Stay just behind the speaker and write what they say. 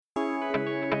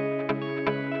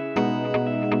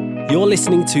You're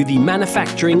listening to the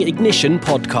Manufacturing Ignition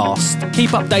podcast.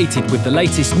 Keep updated with the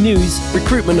latest news,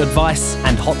 recruitment advice,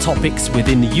 and hot topics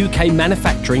within the UK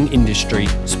manufacturing industry.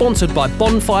 Sponsored by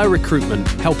Bonfire Recruitment,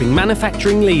 helping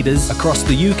manufacturing leaders across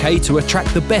the UK to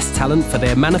attract the best talent for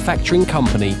their manufacturing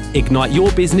company. Ignite your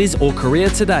business or career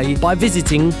today by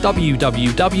visiting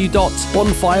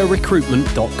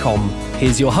www.bonfirerecruitment.com.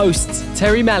 Here's your hosts,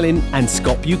 Terry Mallin and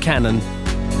Scott Buchanan.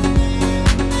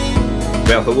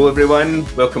 Well, hello everyone.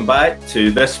 Welcome back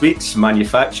to this week's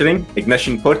Manufacturing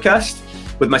Ignition podcast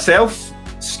with myself,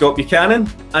 Scott Buchanan,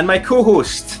 and my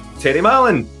co-host, Terry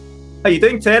Mallin. How you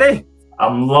doing, Terry?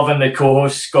 I'm loving the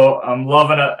co-host, Scott. I'm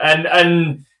loving it.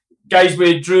 And guys,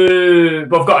 we've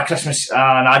got a Christmas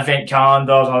and Advent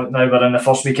calendar. Now we're in the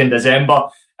first week in December.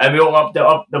 And we opened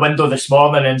up the window this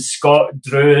morning and Scott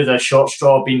drew the short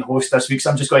straw being host this week. So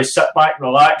I'm just going to sit back,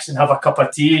 relax and have a cup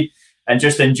of tea and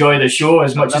just enjoy the show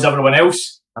as much as everyone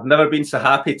else. I've never been so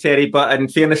happy, Terry, but in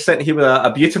fairness, sitting here with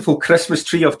a beautiful Christmas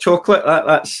tree of chocolate,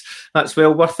 that's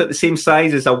well worth it. The same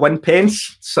size as a 1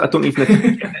 pence. So I don't even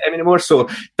get it anymore. So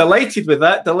delighted with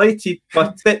that,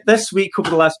 But this week, over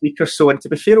the last week or so, and to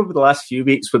be fair, over the last few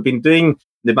weeks, we've been doing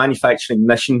the Manufacturing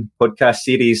Ignition podcast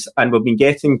series, and we've been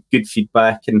getting good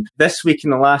feedback. And this week, in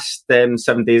the last 7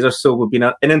 days or so, we've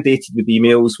been inundated with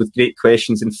emails with great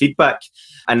questions and feedback.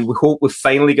 And we hope we've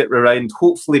finally got around.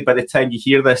 Hopefully, by the time you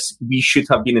hear this, we should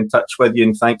have been in touch with you.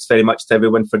 And thanks very much to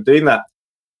everyone for doing that.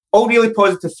 All really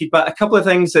positive feedback. A couple of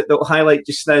things that will highlight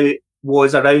just now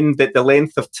was around the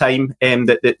length of time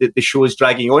that the show is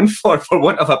dragging on for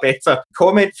want of a better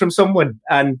comment from someone.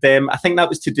 And I think that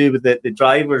was to do with the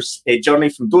driver's journey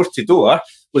from door to door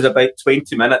was about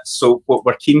 20 minutes. So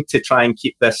we're keen to try and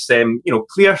keep this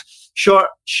clear, short,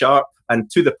 sharp, and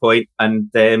to the point, and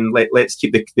let's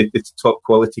keep the top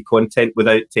quality content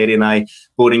without Terry and I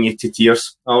boring you to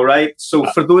tears. All right. So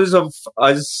for those of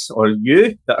us or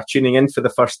you that are tuning in for the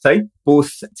first time,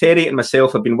 both Terry and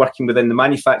myself have been working within the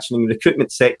manufacturing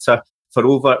recruitment sector for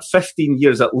over 15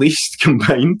 years at least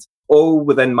combined, all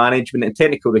within management and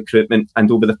technical recruitment. And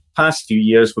over the past few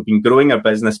years, we've been growing our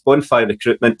business, Bonfire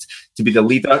Recruitment, to be the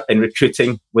leader in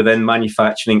recruiting within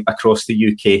manufacturing across the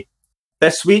UK.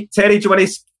 This week, Terry, do you want to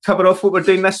cover off what we're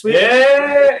doing this week?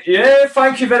 Yeah,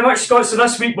 thank you very much, Scott. So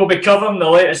this week we'll be covering the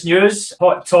latest news,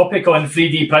 hot topic on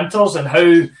 3D printers and how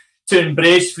to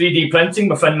embrace 3D printing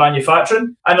within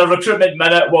manufacturing. And a recruitment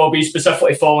minute will be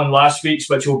specifically following last week's,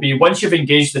 which will be once you've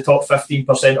engaged the top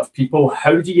 15% of people,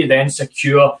 how do you then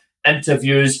secure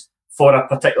interviews for a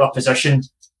particular position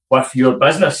with your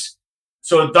business?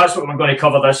 So that's what we're going to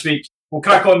cover this week. We'll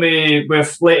crack on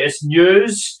with latest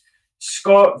news.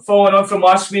 Scott, following on from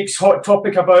last week's hot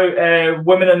topic about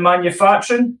women in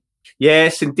manufacturing.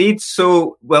 Yes, indeed.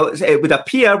 So, it would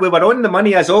appear we were on the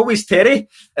money as always, Terry.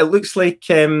 It looks like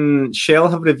Shell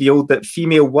have revealed that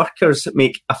female workers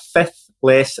make a fifth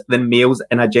less than males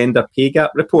in a gender pay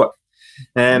gap report.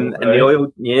 And the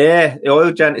oil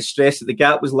giant has stressed that the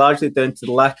gap was largely down to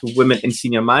the lack of women in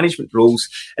senior management roles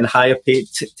and higher paid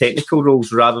technical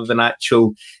roles rather than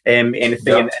actual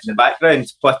anything in the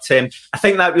background. But I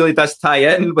think that really does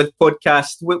tie in with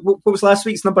podcast. What was last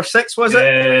week's number 6, was it?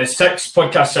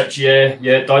 Podcast 6, yeah,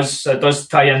 it does. It does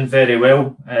tie in very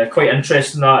well. Quite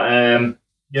interesting that.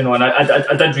 And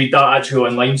I did read that actually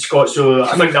online, Scott, so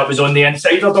I think that was on the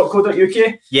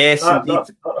insider.co.uk. Yes, indeed.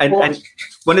 And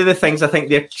one of the things I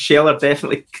think Shell are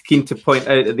definitely keen to point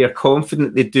out that they're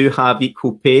confident they do have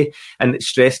equal pay, and that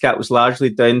stress gap was largely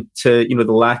down to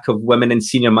the lack of women in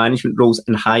senior management roles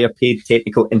and higher paid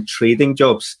technical and trading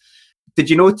jobs. Did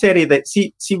you know, Terry, that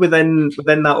see within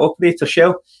that operator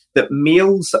Shell, that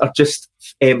males are just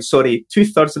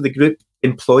 2/3 of the group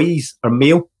employees are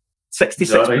male.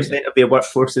 66% of their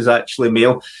workforce is actually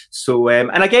male. So, and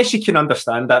I guess you can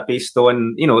understand that based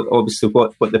on, obviously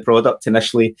what the product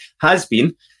initially has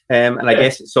been. And I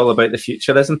guess it's all about the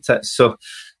future, isn't it? So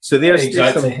there's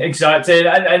exactly.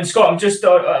 And Scott, I'm just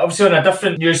obviously on a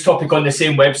different news topic on the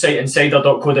same website,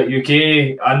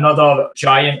 insider.co.uk. Another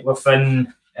giant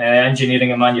within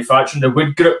engineering and manufacturing, the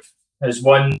Wood Group, has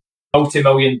won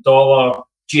multi-million-dollar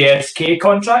GSK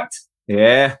contract.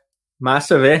 Yeah,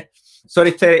 massive, eh?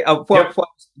 Sorry, Terry, what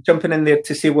jumping in there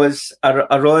to say was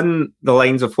around the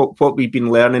lines of what we've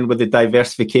been learning with the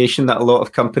diversification that a lot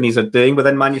of companies are doing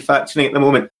within manufacturing at the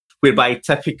moment, whereby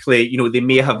typically, they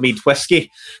may have made whiskey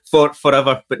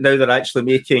forever, but now they're actually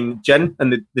making gin in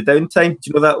the downtime. Do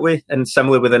you know that way? And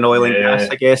similar within oil and gas,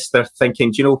 I guess they're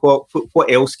thinking, do you know what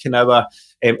else can our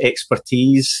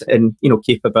expertise and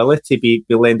capability be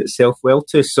lend itself well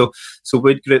to? So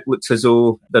Wood Group looks as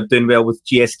though they're doing well with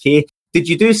GSK. Did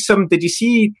you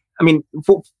see,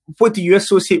 what do you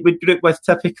associate Wood Group with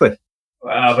typically?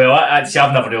 Well, I've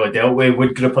never really dealt with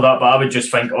wood group or that, but I would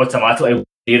just think automatically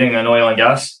steering in oil and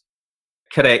gas.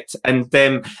 Correct, and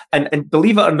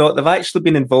believe it or not, they've actually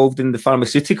been involved in the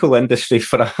pharmaceutical industry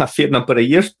for a fair number of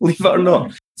years. Believe it or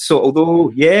not. So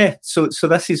although, so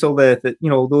this is all the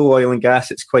although oil and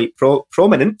gas, it's quite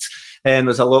prominent, and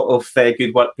there's a lot of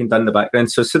good work being done in the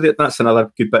background. So that's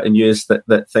another good bit of news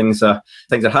that things are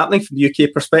happening from the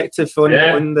UK perspective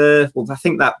on the. Well, I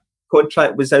think that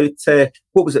contract was out.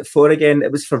 What was it for again?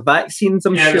 It was for vaccines,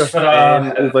 I'm sure.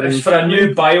 It's for a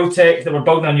new biotech. They were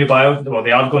building a new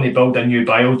they are going to build a new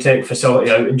biotech facility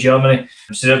out in Germany.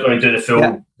 So they're going to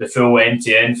do the full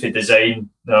end-to-end for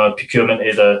design, procurement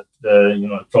of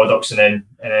the products, and then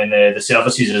the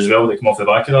services as well that come off the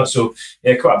back of that. So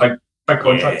quite a big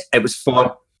contract. It was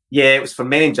for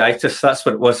meningitis. That's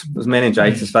what it was. It was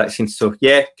meningitis vaccines. So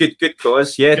good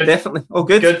cause. Good. Definitely. Oh,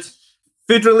 good.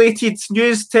 Food-related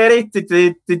news, Terry.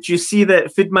 Did you see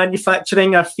that food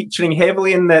manufacturing are featuring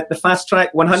heavily in the Fast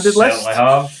Track 100 list?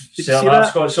 Certainly have,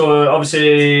 Scott. So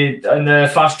obviously in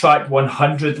the Fast Track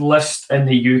 100 list in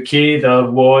the UK, there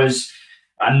was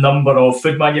a number of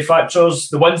food manufacturers.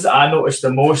 The ones that I noticed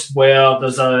the most were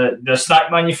there's a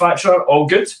snack manufacturer, All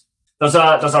Good. There's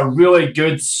a really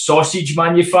good sausage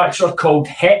manufacturer called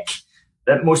Heck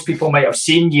that most people might have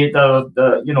seen. I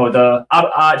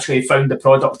actually found the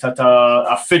product at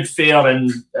a food fair in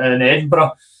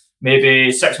Edinburgh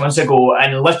maybe 6 months ago,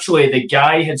 and literally the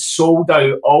guy had sold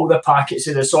out all the packets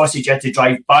of the sausage. He had to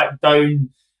drive back down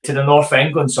to the north of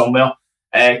England somewhere,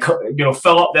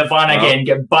 fill up their van again,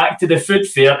 get back to the food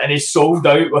fair, and he sold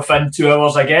out within 2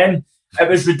 hours again. It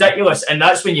was ridiculous, and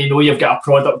that's when you know you've got a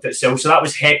product that sells. So that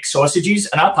was Heck Sausages,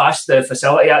 and I passed the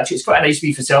facility. Actually, it's quite a nice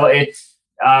wee facility.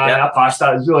 I passed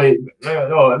that. It was really,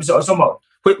 it was somewhat.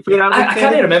 I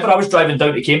can't remember. I was driving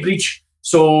down to Cambridge,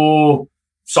 so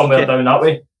somewhere down that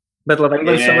way. Middle of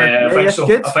England somewhere. I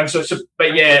think so.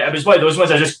 But it was one of those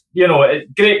ones. I just,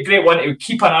 great one to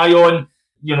keep an eye on.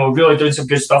 Really doing some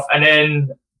good stuff. And then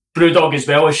Brewdog as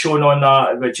well is shown on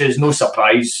that, which is no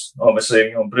surprise.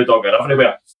 Obviously, Brewdog are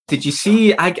everywhere. Did you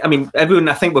see? I everyone.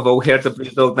 I think we've all heard of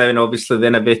Brewdog now, and obviously the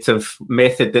innovative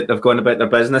method that they've gone about their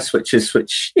business, which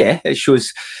it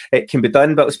shows it can be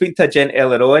done. But I was speaking to a gent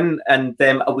earlier on, and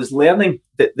I was learning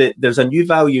that there's a new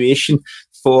valuation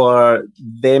for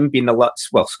them being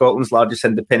Scotland's largest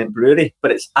independent brewery,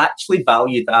 but it's actually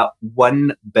valued at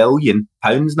 £1 billion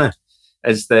now.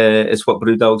 Is what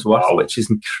Brewdog's worth, which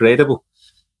is incredible.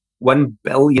 1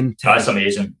 billion. That's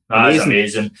amazing. That's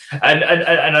amazing. And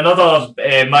another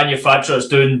manufacturer that's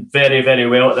doing very, very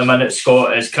well at the minute,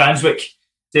 Scott, is Cranswick.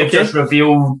 They've just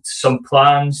revealed some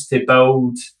plans to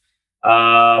build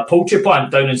a poultry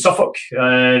plant down in Suffolk,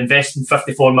 investing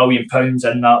 £54 million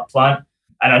in that plant.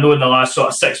 And I know in the last sort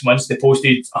of 6 months they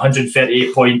posted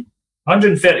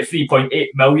 133.8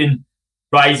 million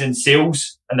rise in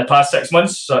sales in the past 6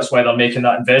 months. So that's why they're making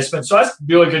that investment. So that's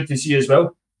really good to see as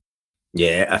well.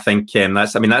 Yeah, I think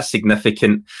that's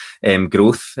significant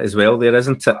growth as well there,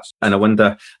 isn't it? And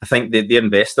I think the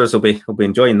investors will be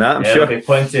enjoying that, I'm sure. There'll be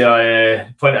plenty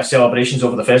of celebrations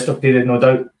over the festive period, no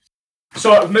doubt.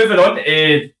 So moving on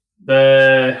to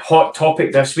the hot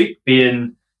topic this week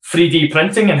being 3D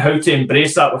printing and how to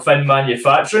embrace that within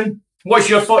manufacturing. What's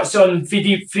your thoughts on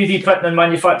 3D printing and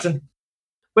manufacturing?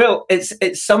 Well,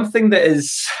 it's something that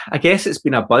is, I guess it's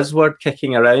been a buzzword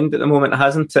kicking around at the moment,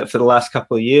 hasn't it, for the last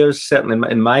couple of years, certainly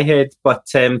in my head. But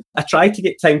I tried to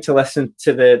get time to listen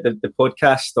to the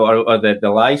podcast or the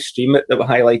live stream that we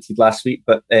highlighted last week,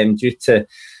 but due to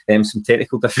some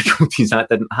technical difficulties, that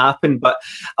didn't happen. But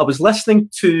I was listening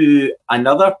to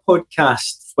another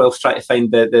podcast whilst trying to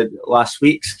find the last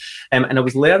week's, and I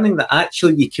was learning that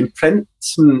actually you can print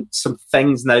some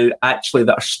things now actually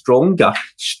that are stronger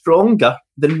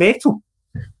than metal,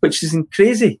 which is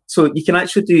crazy. So you can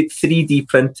actually do 3D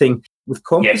printing with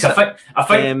composite. Yes,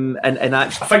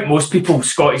 I think most people,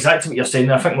 Scott, exactly what you're saying.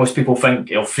 I think most people think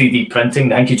 3D printing,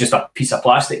 they think it's just a piece of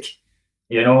plastic,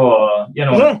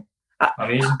 Yeah.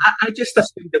 Amazing. I just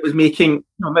assumed it was making.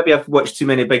 Maybe I've watched too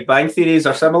many Big Bang Theories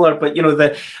or similar, but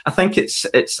I think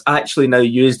it's actually now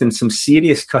used in some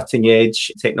serious cutting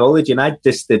edge technology, and I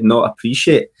just did not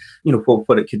appreciate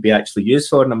what it could be actually used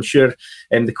for. And I'm sure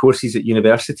the courses at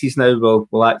universities now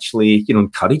will actually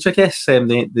encourage, I guess,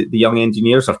 the young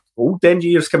engineers or old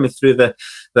engineers coming through the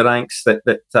ranks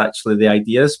that actually the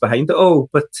ideas behind it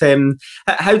all. But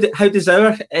how does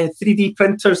our 3D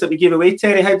printers that we gave away,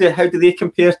 Terry? How do they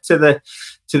compare to the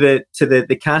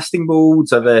casting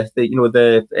molds or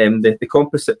the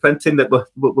composite printing that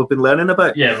we've been learning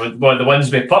about? Yeah, well, the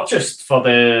ones we purchased for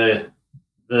the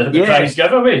the prize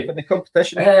giveaway. For the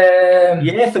competition?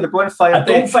 For the bonfire. I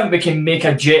don't think we can make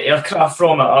a jet aircraft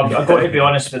from it. I've got to be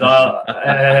honest with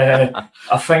that.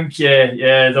 I think,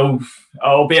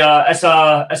 it'll be it's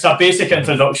a basic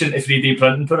introduction to 3D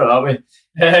printing, put it that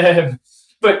way.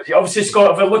 But obviously,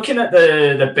 Scott, if we're looking at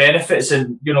the benefits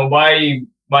and, why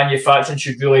manufacturing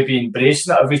should really be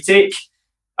embracing it,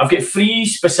 I've got 3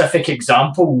 specific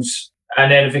examples,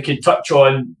 and then if we could touch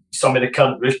on some of the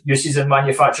current uses in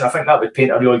manufacturing, I think that would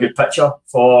paint a really good picture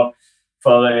for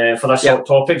this sort of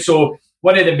topic. So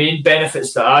one of the main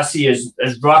benefits that I see is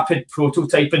rapid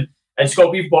prototyping. And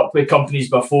Scott, we've worked with companies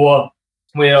before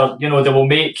where, they will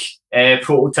make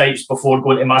prototypes before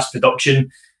going to mass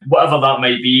production, whatever that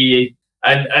might be.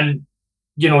 And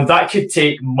that could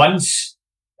take months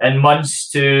and months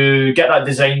to get that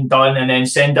design done and then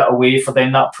send it away for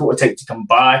then that prototype to come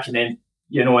back and then,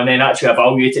 and then actually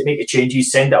evaluate it, make the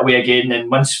changes, send it away again, and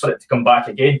months for it to come back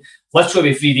again. Literally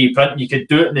with 3D printing, you could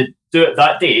do it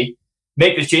that day,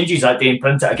 make the changes that day and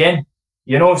print it again.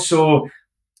 So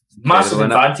massive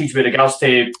advantage with regards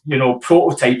to,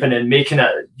 prototyping and making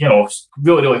it,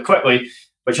 really, really quickly,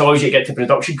 which allows you to get to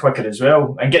production quicker as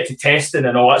well and get to testing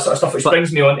and all that sort of stuff, which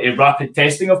brings me on to rapid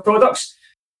testing of products.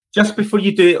 Just before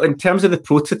you do it, in terms of the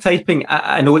prototyping,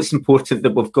 I know it's important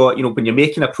that we've got, when you're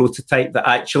making a prototype, that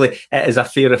actually it is a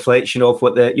fair reflection of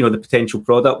what the potential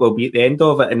product will be at the end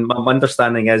of it. And my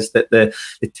understanding is that the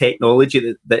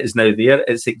technology that is now there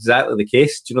is exactly the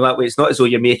case. Do you know that way? It's not as though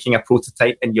you're making a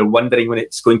prototype and you're wondering when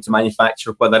it's going to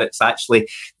manufacture whether it's actually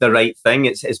the right thing.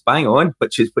 It's bang on,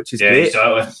 which is great.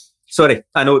 Exactly. Sorry,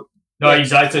 I know. No,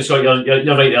 exactly. So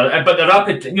you're right there. But the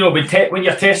rapid, when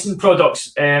you're testing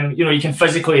products, you can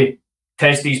physically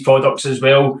test these products as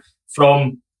well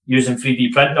from using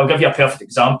 3D printing. I'll give you a perfect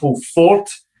example. Ford,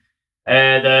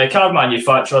 the car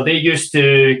manufacturer, they used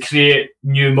to create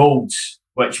new molds,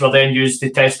 which were then used to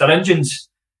test their engines.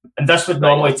 And this would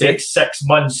normally take 6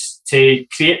 months to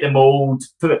create the mold,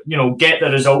 get the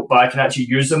result back and actually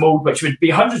use the mold, which would be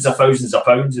hundreds of thousands of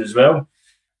pounds as well.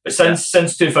 But since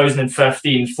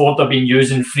 2015, Ford have been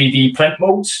using 3D print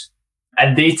molds,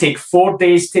 and they take 4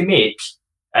 days to make,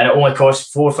 and it only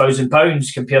costs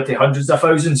 £4,000 compared to hundreds of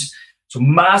thousands. So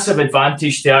massive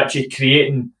advantage to actually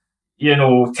creating,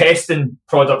 testing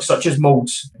products such as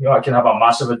molds. It can have a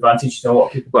massive advantage to a lot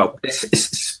of people. Well,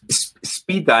 it's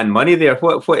speed and money there.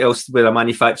 What else would a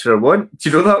manufacturer want?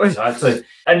 Do you know that way? Exactly.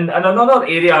 And another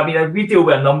area, we deal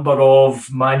with a number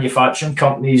of manufacturing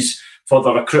companies for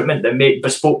the recruitment that make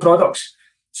bespoke products.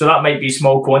 So that might be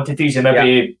small quantities and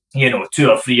maybe, 2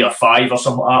 or 3 or 5 or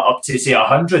something up to say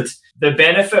 100. The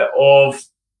benefit of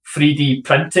 3D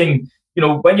printing,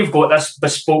 when you've got this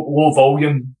bespoke low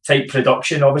volume type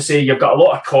production, obviously you've got a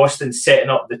lot of cost in setting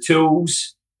up the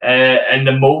tools and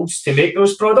the molds to make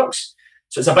those products.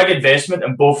 So it's a big investment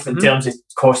in both in terms of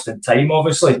cost and time,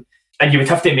 obviously. And you would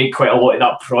have to make quite a lot of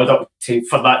that product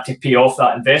for that to pay off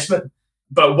that investment.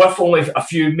 But with only a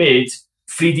few made,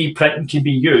 3D printing can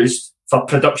be used for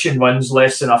production runs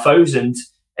less than 1,000,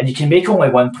 and you can make only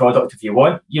one product if you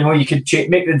want. You could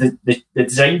make the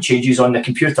design changes on the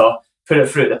computer, put it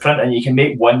through the print, and you can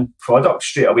make one product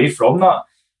straight away from that.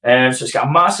 So it's got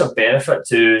a massive benefit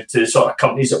to sort of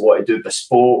companies that want to do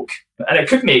bespoke, and it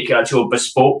could make actual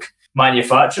bespoke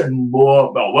manufacturing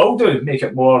make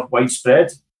it more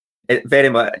widespread. It very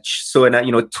much so,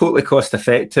 and totally cost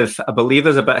effective. I believe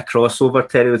there's a bit of crossover,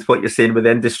 Terry, with what you're saying with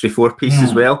Industry 4 piece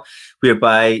as well,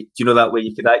 whereby that way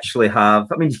you could actually have,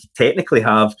 you could technically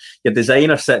have your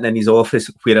designer sitting in his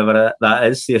office wherever that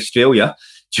is, say Australia,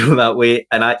 that way,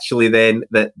 and actually then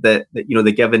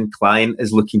the given client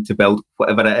is looking to build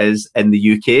whatever it is in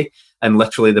the UK, and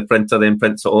literally the printer then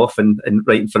prints it off and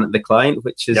right in front of the client,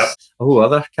 which is a whole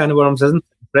other can of worms, isn't it?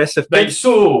 Impressive. Right,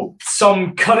 so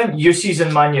some current uses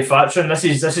in manufacturing. This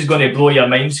is going to blow your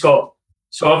mind, Scott.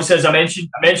 So obviously, as I mentioned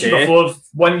before,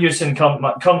 one use in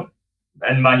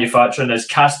manufacturing is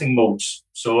casting molds.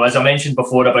 So as I mentioned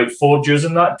before about Ford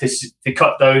using that to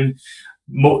cut down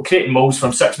creating molds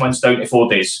from 6 months down to 4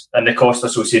 days, and the cost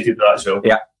associated with that as well.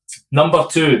 Yeah. Number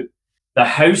 2, the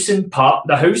housing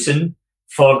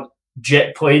for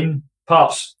jet plane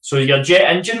parts. So your jet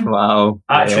engine,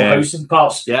 housing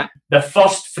parts. Yeah. The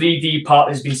first 3D part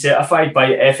has been certified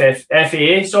by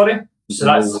FAA. Sorry. So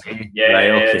that's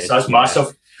so that's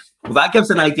massive. Well, that gives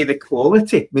an idea of the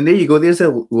quality. There you go. There's a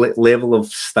level of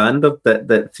standard that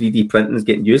 3D printing is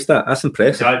getting used at. That's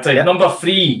impressive. Exactly. Yeah. Number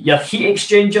 3, your heat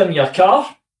exchanger in your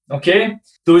car. Okay,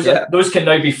 those can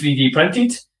now be 3D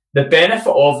printed. The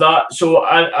benefit of that, so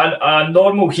a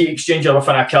normal heat exchanger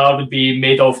within a car would be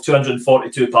made of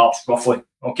 242 parts roughly.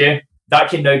 Okay, that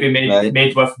can now be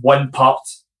made with one part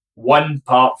one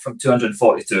part from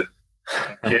 242.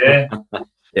 Okay.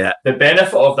 Yeah. The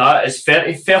benefit of that is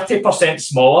 30%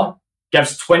 smaller,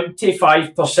 gives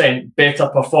 25% better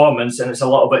performance, and it's a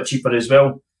little bit cheaper as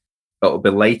well. It'll be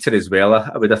lighter as well,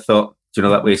 I would have thought.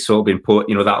 That way, so it'll be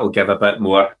important. That'll give a bit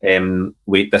more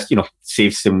weight. This,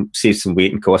 saves some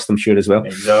weight and cost, I'm sure, as well.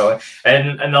 Exactly.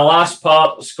 And the last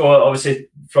part, Scott, obviously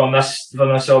from this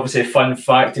obviously fun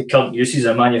fact of current uses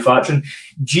in manufacturing,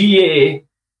 GA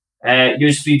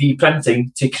use 3D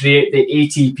printing to create the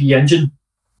ATP engine,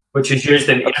 which is used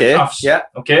in aircrafts. Yeah.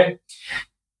 Okay.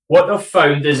 What they've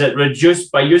found is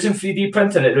by using 3D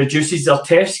printing, it reduces their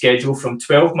test schedule from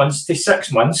 12 months to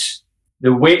 6 months.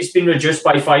 The weight's been reduced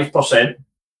by 5%.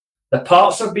 The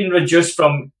parts have been reduced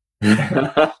from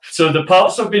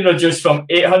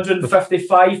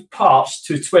 855 parts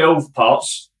to 12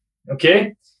 parts.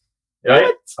 Okay?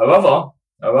 Right? However,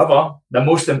 the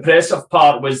most impressive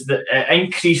part was the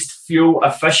increased fuel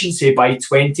efficiency by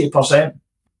 20%.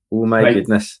 Oh my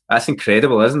goodness. That's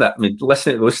incredible, isn't it? I mean,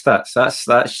 listen to those stats. That's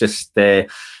just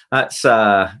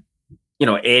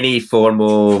any form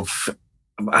of,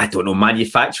 I don't know,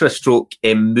 manufacturer stroke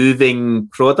moving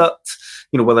product,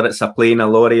 whether it's a plane, a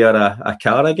lorry, or a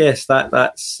car, I guess.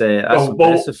 That's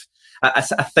impressive. I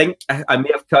think I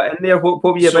may have cut in there. What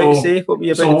were you about to say? What were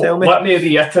you about to tell me? Let me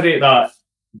reiterate that.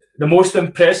 The most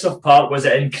impressive part was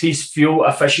it increased fuel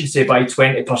efficiency by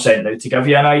 20%. Now, to give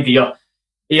you an idea,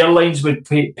 airlines would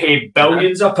pay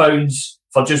billions of pounds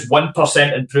for just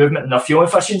 1% improvement in their fuel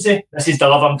efficiency. This is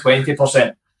delivering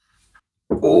 20%.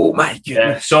 Oh my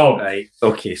goodness! Right.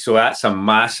 Okay, so that's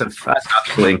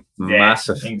absolutely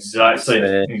massive.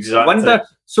 Exactly.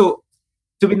 So,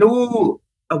 do we know?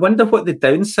 I wonder what the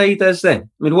downside is then.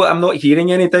 I mean, I'm not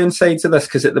hearing any downsides of this,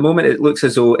 because at the moment it looks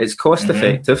as though it's cost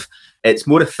effective, it's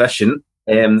more efficient,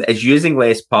 it's using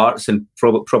less parts and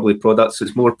probably products, so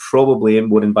it's probably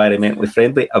more environmentally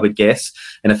friendly, I would guess.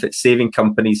 And if it's saving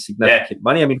companies significant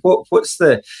money, I mean,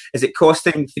 is it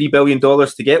costing $3 billion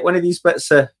to get one of these bits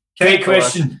of? Great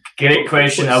question.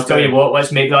 I'll tell you what. Let's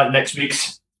make that next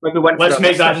week's. Let's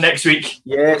make that next week.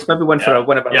 Yeah, it's maybe one for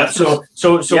one of our listeners.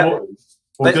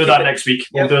 We'll do that next week.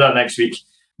 We'll do that next week.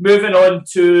 Moving on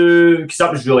to, because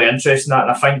that was really interesting, that,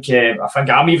 and I think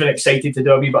I'm even excited to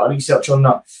do a wee bit of research on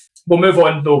that. We'll move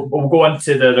on though. We'll go on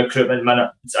to the recruitment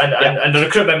minute, and the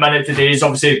recruitment minute today is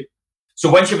obviously. So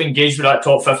once you've engaged with that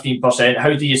top 15%,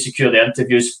 how do you secure the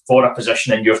interviews for a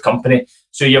position in your company?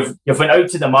 So you've went out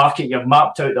to the market, you've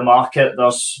mapped out the market,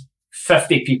 there's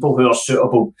 50 people who are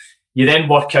suitable. You then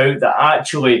work out that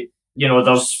actually,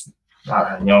 there's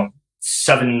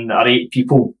 7 or 8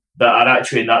 people that are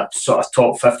actually in that sort of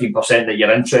top 15% that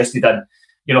you're interested in.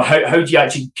 How do you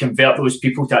actually convert those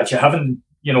people to actually having,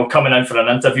 coming in for an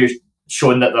interview,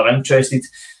 showing that they're interested?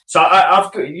 So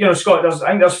I've got, Scott, I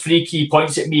think there's 3 key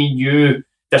points that me and you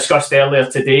discussed earlier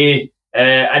today.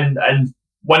 And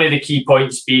one of the key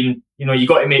points being, you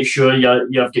got to make sure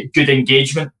you've got good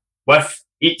engagement with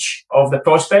each of the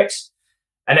prospects.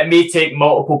 And it may take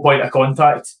multiple point of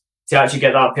contact to actually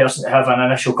get that person to have an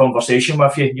initial conversation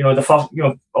with you. The first,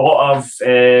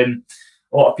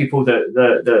 a lot of people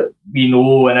that we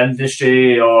know in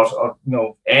industry or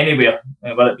anywhere,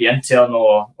 whether it be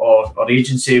internal or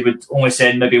agency, would only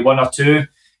send maybe 1 or 2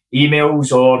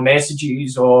 emails or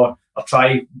messages or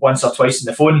try once or twice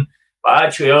on the phone. But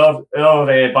actually, our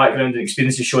background and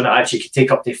experience has shown that actually it can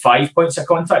take up to 5 points of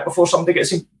contact before somebody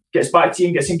gets back to you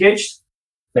and gets engaged.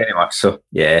 Very much so.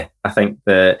 Yeah, I think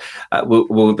that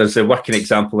there's a working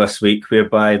example this week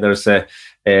whereby there's the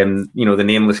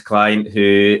nameless client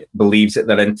who believes that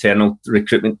their internal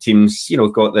recruitment teams,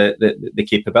 got the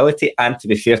capability, and to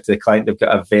be fair to the client, they've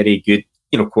got a very good,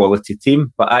 quality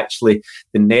team, but actually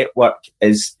the network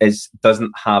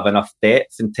doesn't have enough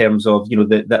depth in terms of,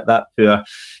 that poor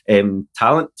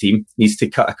talent team needs to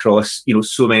cut across,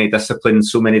 so many disciplines,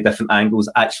 so many different angles,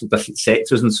 actual different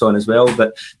sectors and so on as well,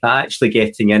 but actually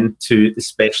getting into the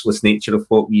specialist nature of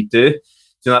what we do.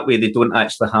 So that way they don't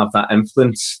actually have that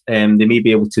influence. They may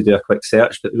be able to do a quick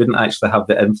search, but they wouldn't actually have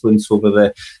the influence over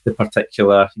the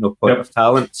particular point of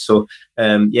talent. So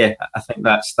I think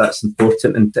that's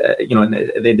important. And at the end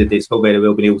of the day, it's all very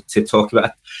well being able to talk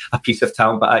about a piece of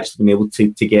talent, but actually being able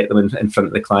to get them in front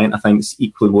of the client, I think is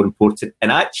equally more important.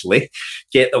 And actually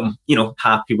get them,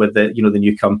 happy with the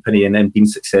new company and being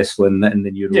successful in the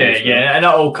new role. Yeah, and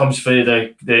that all comes through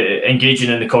the engaging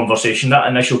in the conversation. That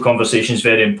initial conversation is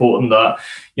very important. That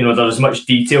there's as much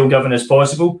detail given as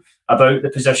possible about the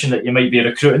position that you might be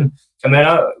recruiting. And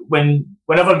then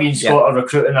whenever me and Scott are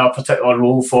recruiting a particular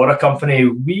role for a company,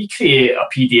 we create a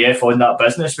PDF on that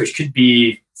business, which could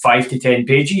be 5 to 10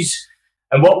 pages.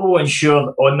 And what we'll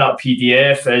ensure on that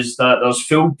PDF is that there's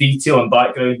full detail and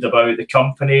background about the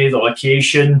company, the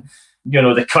location,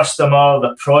 the customer,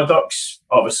 the products,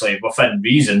 obviously within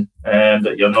reason,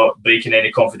 that you're not breaking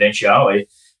any confidentiality.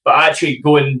 But actually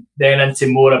going then into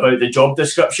more about the job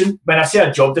description. When I say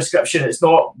a job description, it's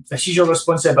not, this is your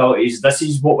responsibilities, this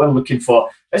is what we're looking for.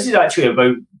 This is actually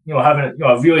about, having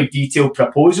a really detailed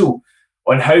proposal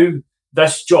on how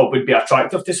this job would be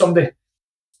attractive to somebody.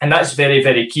 And that's very,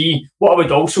 very key. What I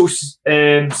would also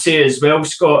say as well,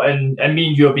 Scott, and me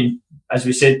and you have been, as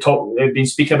we said, been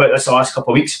speaking about this the last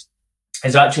couple of weeks,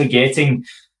 is actually getting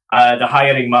the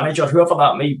hiring manager, whoever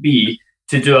that might be,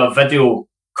 to do a video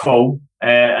call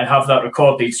and have that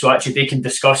recorded, so actually they can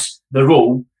discuss the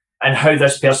role and how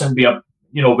this person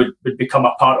would become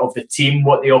a part of the team,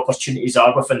 what the opportunities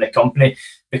are within the company,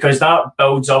 because that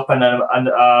builds up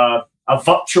a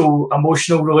virtual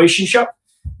emotional relationship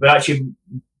where actually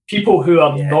people who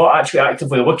are not actually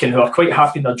actively looking, who are quite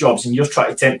happy in their jobs, and you're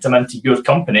trying to tempt them into your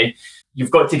company,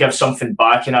 you've got to give something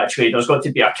back, and actually there's got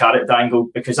to be a carrot dangle,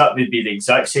 because that would be the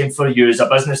exact same for you as a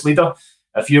business leader.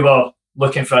 If you were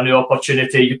looking for a new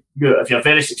opportunity, if you're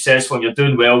very successful and you're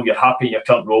doing well, you're happy in your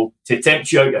current role, to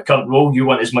tempt you out your current role, you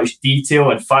want as much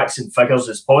detail and facts and figures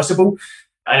as possible.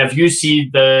 And if you see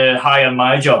the hiring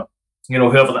manager,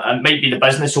 whoever, it might be the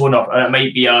business owner, or it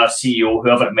might be a CEO,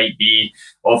 whoever it might be,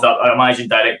 of that, or a managing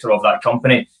director of that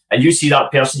company, and you see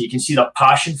that person, you can see their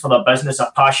passion for their business,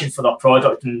 a passion for their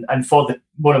product, and for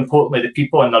more importantly, the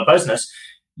people in their business,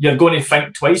 you're going to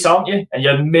think twice, aren't you? And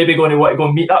you're maybe going to want to go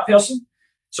and meet that person.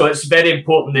 So it's very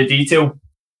important, the detail.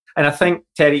 And I think,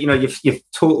 Terry, you've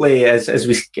totally, as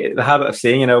we get the habit of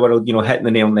saying in our world, hitting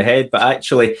the nail on the head. But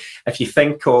actually, if you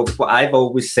think of what I've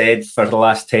always said for the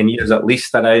last 10 years, at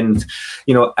least around,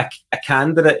 a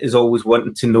candidate is always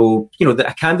wanting to know, that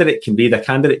a candidate can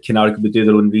arguably do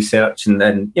their own research and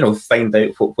find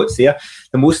out what's there.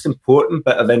 The most important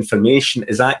bit of information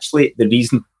is actually the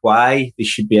reason why they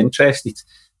should be interested.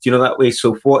 Do you know that way?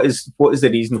 So what is the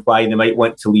reason why they might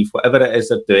want to leave whatever it is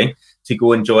they're doing to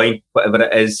go and join whatever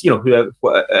it is,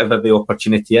 whatever the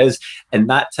opportunity is? And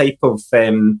that type of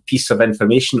piece of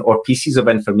information or pieces of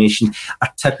information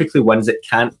are typically ones that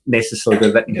can't necessarily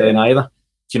be written down either.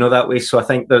 Do you know that way? So I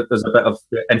think there's a bit of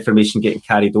information getting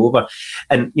carried over,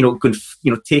 and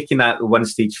taking that one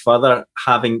stage further,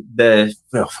 having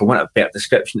for want of a better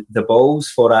description, the balls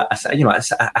for a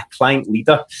client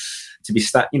leader to be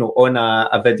on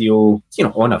a video,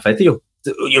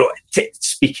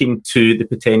 speaking to the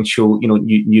potential,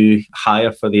 new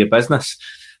hire for their business,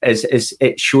 is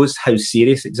it shows how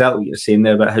serious, exactly what you're saying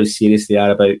there, about how serious they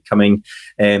are about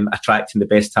attracting the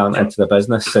best talent into the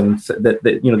business. And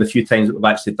the few times that we've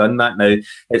actually done that now,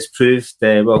 it's proved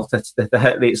the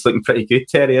hit rate's looking pretty good,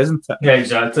 Terry, isn't it? Yeah,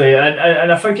 exactly.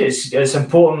 And I think it's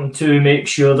important to make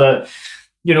sure that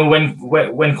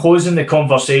when closing the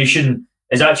conversation,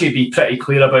 is actually be pretty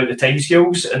clear about the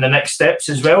timescales and the next steps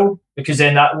as well, because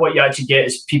then what you actually get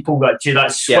is people that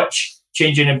switch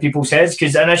changing in people's heads.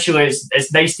 Because initially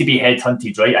it's nice to be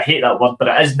headhunted, right? I hate that word, but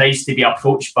it is nice to be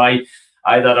approached by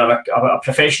either a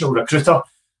professional recruiter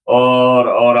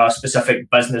or a specific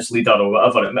business leader or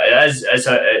whatever. It is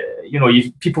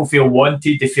people feel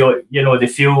wanted, they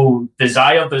feel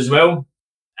desired as well,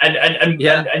 and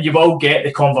you will get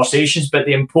the conversations. But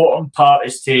the important part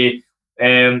is to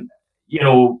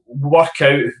work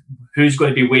out who's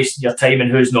going to be wasting your time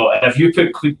and who's not. And if you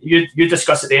you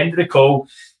discuss at the end of the call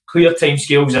clear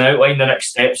timescales and outline the next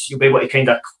steps, you'll be able to kind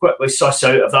of quickly suss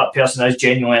out if that person is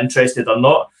genuinely interested or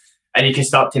not. And you can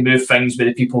start to move things with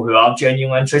the people who are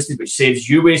genuinely interested, which saves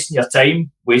you wasting your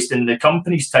time, wasting the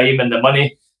company's time and the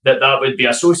money that would be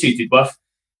associated with,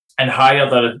 and hire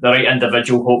the right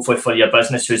individual, hopefully for your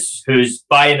business, who's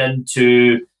buying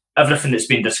into everything that's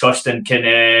been discussed and can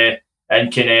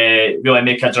really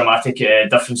make a dramatic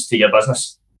difference to your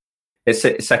business.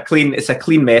 It's a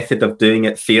clean method of doing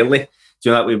it fairly. Do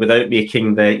you know that way, without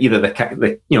making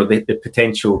the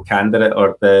potential candidate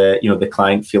or the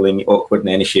client feeling awkward in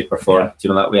any shape or form. Yeah. Do you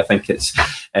know that way? I think it's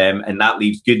and that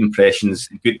leaves good impressions.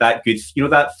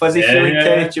 That fuzzy feeling.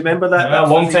 Yeah. Do you remember that? Yeah, a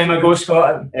long time ago,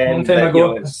 Scott. Long time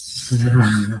ago.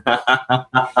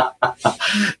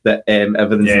 That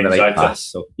everything's in the right path.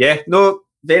 So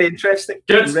very interesting.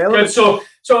 Good. So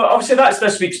obviously that's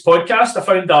this week's podcast. I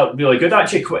found that really good.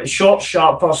 Actually, quite short,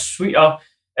 sharper, sweeter.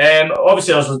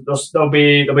 Obviously, there'll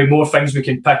be more things we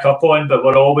can pick up on, but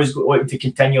we're always looking to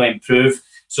continually improve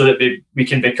so that we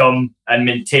can become and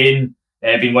maintain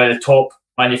being one of the top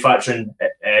manufacturing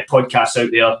podcasts out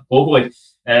there globally,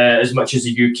 as much as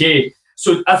the UK.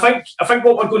 So I think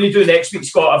what we're going to do next week,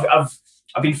 Scott,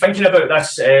 I've been thinking about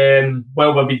this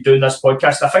while we've been doing this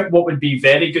podcast. I think what would be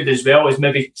very good as well is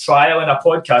maybe trialling a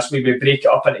podcast where we break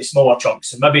it up into smaller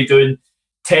chunks and maybe doing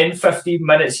 10, 15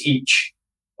 minutes each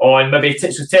on maybe,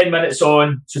 so 10 minutes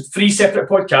on, so 3 separate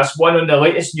podcasts, one on the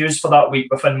latest news for that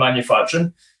week within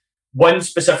manufacturing, one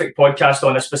specific podcast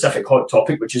on a specific hot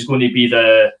topic, which is going to be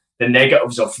the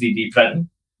negatives of 3D printing.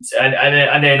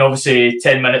 And then obviously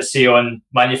 10 minutes, say, on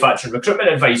manufacturing recruitment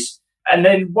advice. And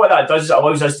then what that does is it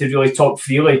allows us to really talk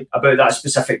freely about that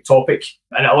specific topic,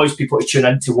 and it allows people to tune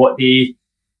into what they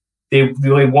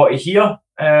really want to hear.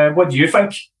 What do you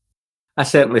think? I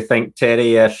certainly think,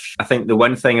 Terry, I think the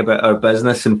one thing about our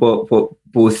business and what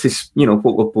both is,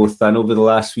 what we've both done over the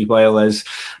last wee while is,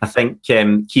 I think,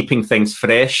 keeping things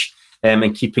fresh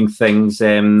and keeping things,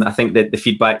 I think that the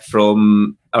feedback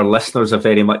from our listeners are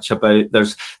very much about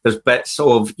there's bits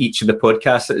of each of the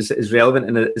podcasts that is relevant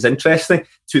and is interesting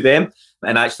to them,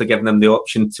 and actually giving them the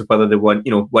option to whether they want,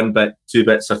 1 bit, 2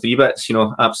 bits or 3 bits,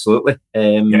 absolutely.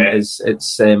 It's at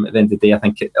the end of the day, I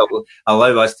think it will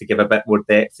allow us to give a bit more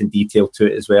depth and detail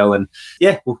to it as well. And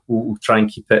yeah, we'll try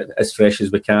and keep it as fresh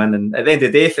as we can. And at the end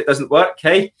of the day, if it doesn't work,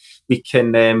 hey, we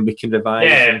can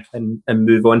revise and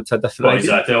move on to a different idea.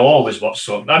 Exactly, it always works.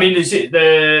 So I mean,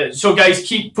 so guys,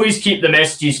 please keep the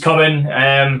messages coming.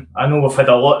 I know we've had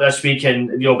a lot this week, and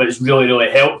but it's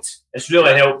really helped. It's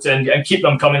really helped, and keep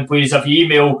them coming, please. If you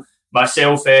email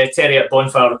myself,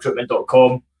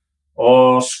 terry@bonfirerecruitment.com,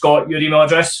 or Scott, your email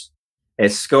address?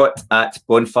 It's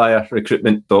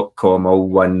scott@bonfirerecruitment.com, all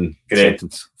one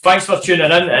sentence. Thanks for tuning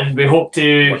in, and we hope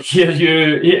to hear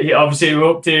you. Obviously, we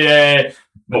hope to.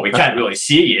 Well, we can't really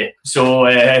see you, so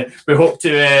we hope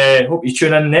you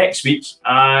tune in next week.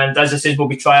 And as I said, we'll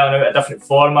be trialing out a different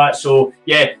format. So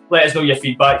yeah, let us know your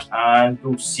feedback, and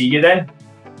we'll see you then.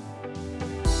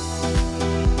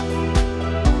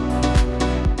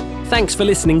 Thanks for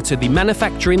listening to the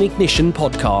Manufacturing Ignition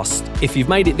podcast. If you've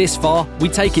made it this far, we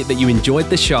take it that you enjoyed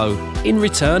the show. In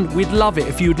return, we'd love it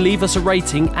if you would leave us a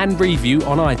rating and review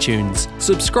on iTunes.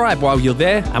 Subscribe while you're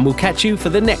there, and we'll catch you for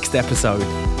the next episode.